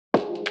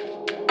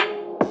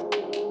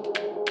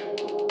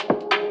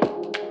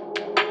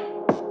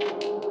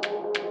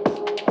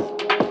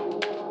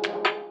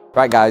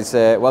Right guys,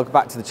 welcome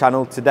back to the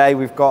channel. Today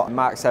we've got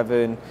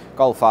Mk7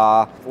 Golf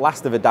R,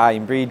 last of a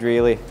dying breed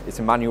really. It's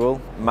a manual.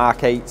 Mark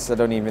 8s, I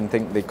don't even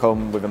think they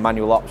come with a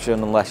manual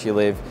option unless you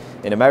live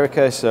in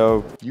America,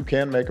 so you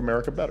can make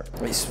America better.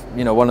 It's,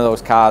 one of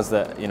those cars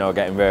that, are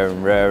getting rarer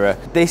and rarer.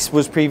 This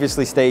was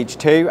previously Stage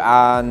 2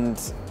 and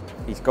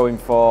he's going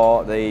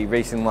for the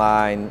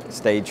RacingLine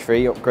Stage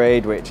 3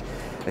 upgrade, which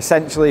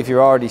essentially if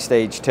you're already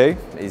Stage 2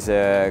 is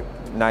a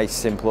nice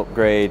simple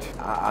upgrade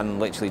and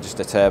literally just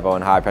a turbo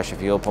and high pressure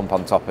fuel pump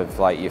on top of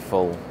like your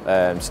full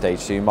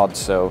Stage 2 mods.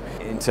 So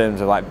in terms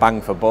of like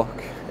bang for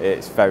buck,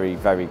 it's very,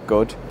 very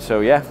good. So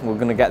yeah, we're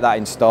going to get that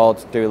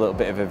installed, do a little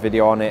bit of a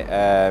video on it.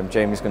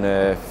 Jamie's going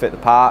to fit the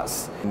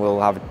parts.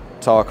 We'll have a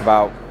talk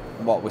about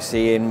what we're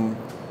seeing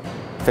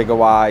figure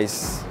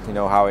wise,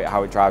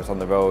 how it drives on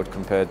the road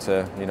compared to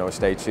a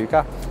Stage 2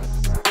 car.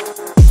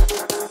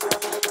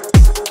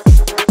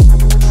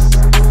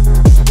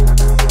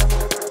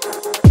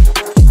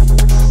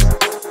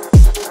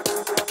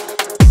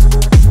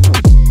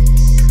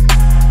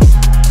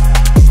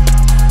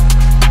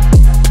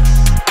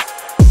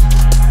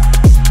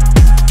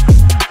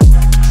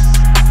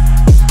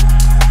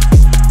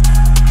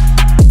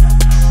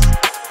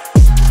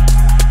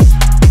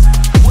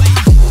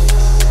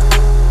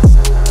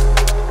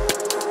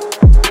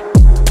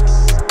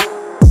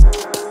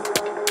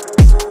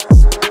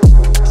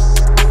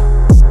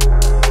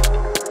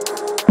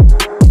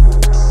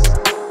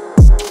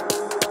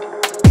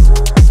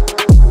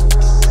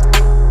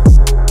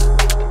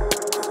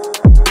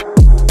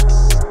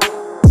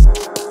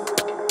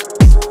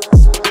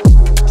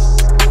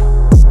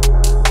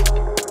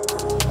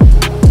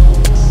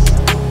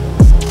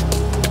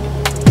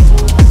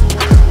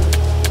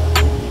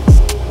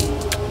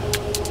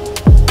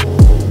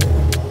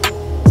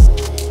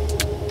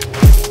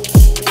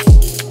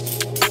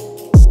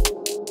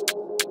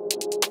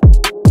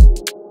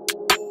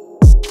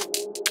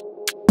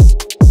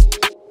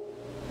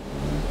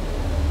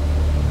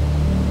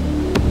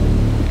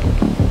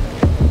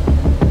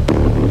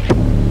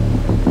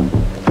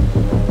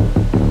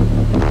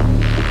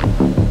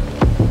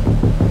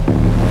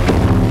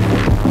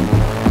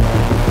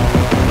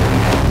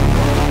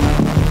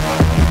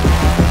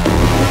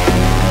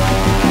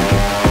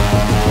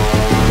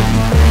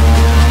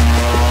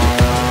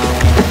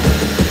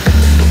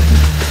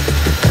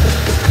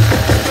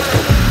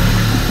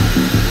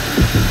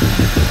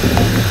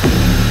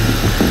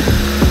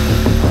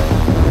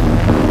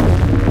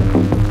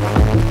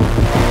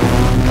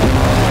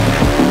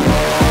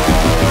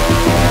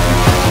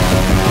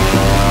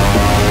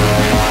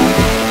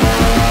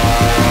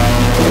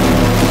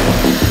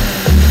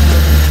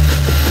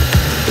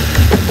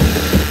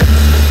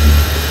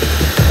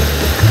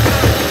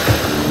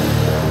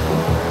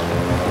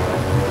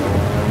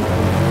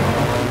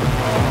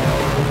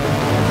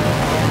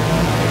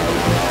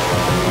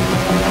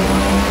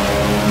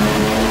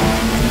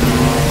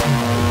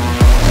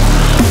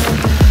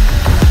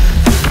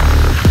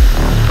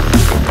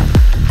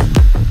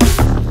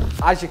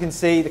 As you can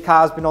see, the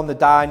car's been on the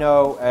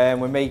dyno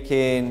and we're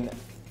making,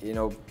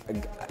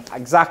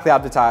 exactly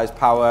advertised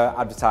power,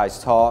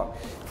 advertised torque.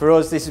 For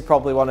us, this is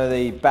probably one of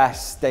the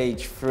best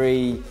Stage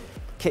 3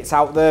 kits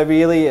out there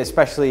really,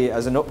 especially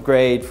as an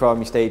upgrade from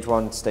your Stage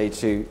 1 to Stage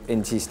 2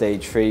 into your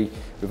Stage 3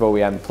 with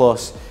OEM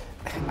Plus.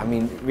 I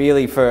mean,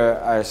 really for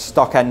a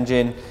stock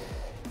engine,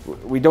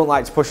 we don't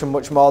like to push them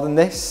much more than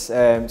this.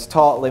 It's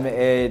torque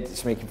limited,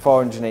 it's making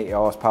 480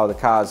 horsepower, the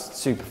car's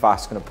super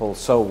fast, going to pull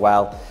so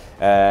well.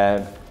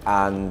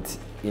 And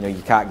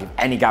you can't give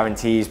any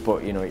guarantees,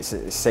 but it's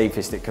the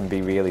safest it can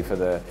be really for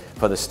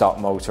the stock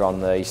motor on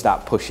there. You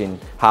start pushing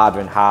harder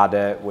and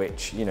harder,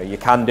 which you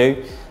can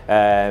do,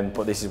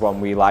 but this is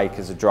one we like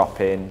as a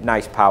drop-in.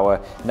 Nice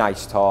power,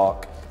 nice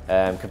torque,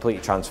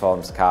 completely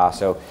transforms the car.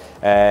 So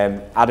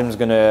Adam's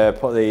going to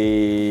put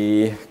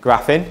the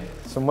graph in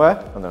somewhere.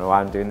 I don't know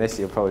why I'm doing this,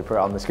 he'll probably put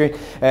it on the screen.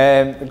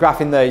 The graph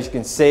in there, as you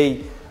can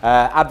see,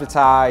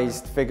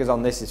 advertised figures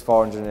on this is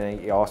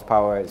 480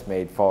 horsepower, it's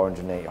made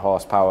 480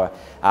 horsepower,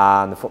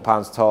 and the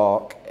foot-pounds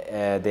torque,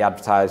 they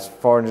advertised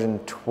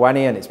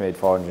 420 and it's made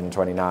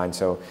 429,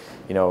 so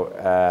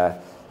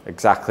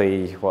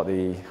exactly what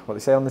they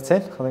say on the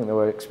tin, I think the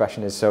word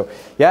expression is. So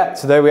yeah,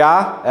 so there we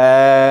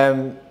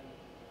are.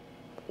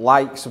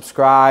 Like,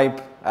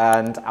 subscribe,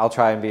 and I'll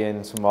try and be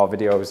in some more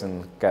videos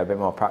and get a bit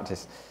more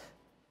practice.